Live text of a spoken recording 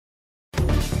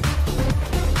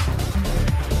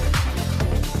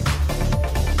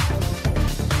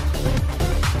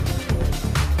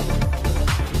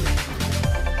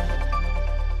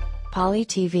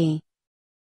berkualiti.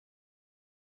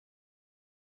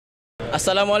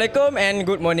 Assalamualaikum and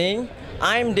good morning.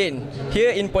 I'm Din, here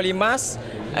in Polymas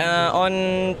on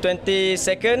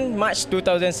 22nd March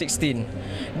 2016.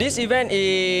 This event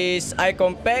is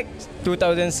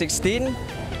ICOMPEX'16,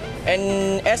 and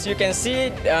as you can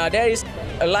see, there is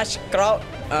a large crowd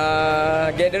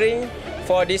gathering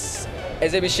for this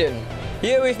exhibition.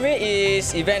 Here with me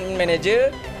is event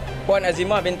manager Puan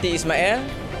Azimah binti Ismail.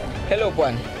 Hello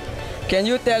Puan. Can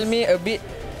you tell me a bit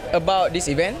about this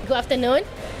event? Good afternoon.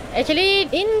 Actually,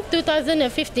 in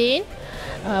 2015,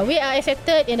 we are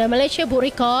accepted in the Malaysia Book of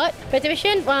Records.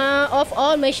 Participation of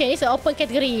all Malaysian is an open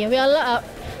category. We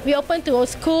open to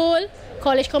school,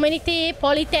 Kolej Komuniti,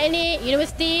 polytechnic,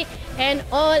 university, and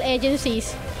all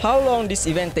agencies. How long this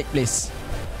event take place?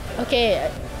 Okay,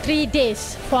 3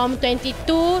 days from 22,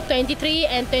 23,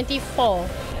 and 24.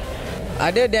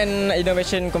 Other than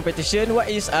innovation competition, what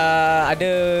is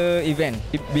other event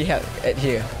be held at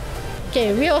here?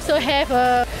 Okay, we also have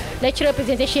a lecturer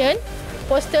presentation,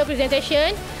 poster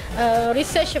presentation,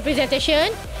 research presentation,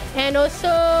 and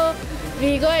also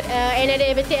we got another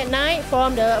activity at night for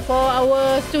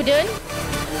our students,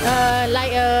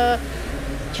 like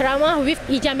ceramah with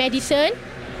hijab medicine,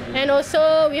 and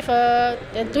also with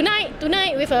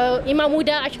tonight with Imam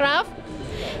Muda Ashraf,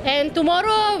 and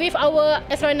tomorrow with our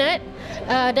astronaut,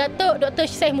 Dr.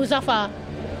 Syekh Muzaffar.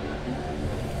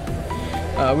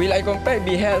 Will ICOMPEX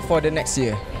be held for the next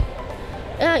year?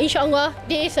 InsyaAllah,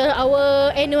 this is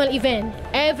our annual event.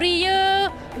 Every year,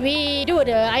 we do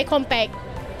the ICOMPEX'.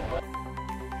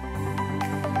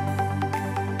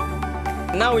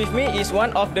 Now with me is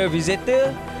one of the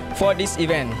visitors for this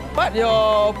event. What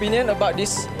your opinion about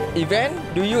this event?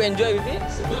 Do you enjoy with it?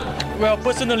 Well,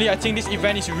 personally, I think this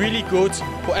event is really good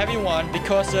for everyone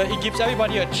because it gives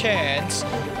everybody a chance,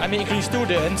 including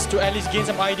students, to at least gain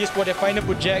some ideas for their final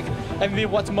project and maybe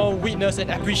what's more, witness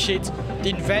and appreciate the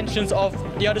inventions of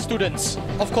the other students.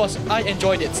 Of course, I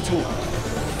enjoyed it too.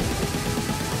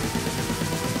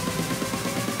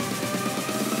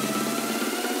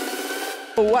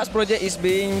 What project is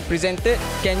being presented?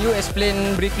 Can you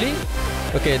explain briefly?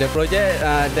 Okay, the project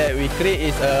that we create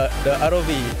is the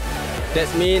ROV. That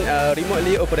means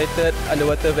remotely operated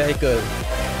underwater vehicle.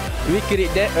 We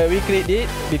create it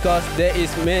because there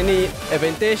is many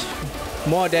advantage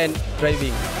more than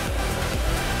driving.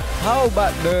 How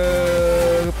about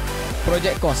the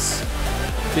project cost?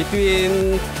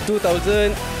 Between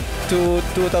 2,000 to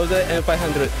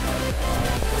 2,500.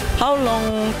 How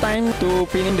long time to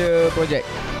finish the project?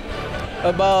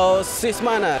 About 6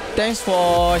 months. Thanks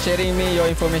for sharing me your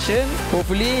information.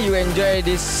 Hopefully you enjoy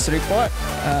this report.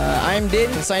 I'm Din,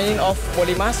 signing off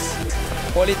Polymas,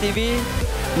 Poly TV,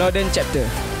 Northern Chapter.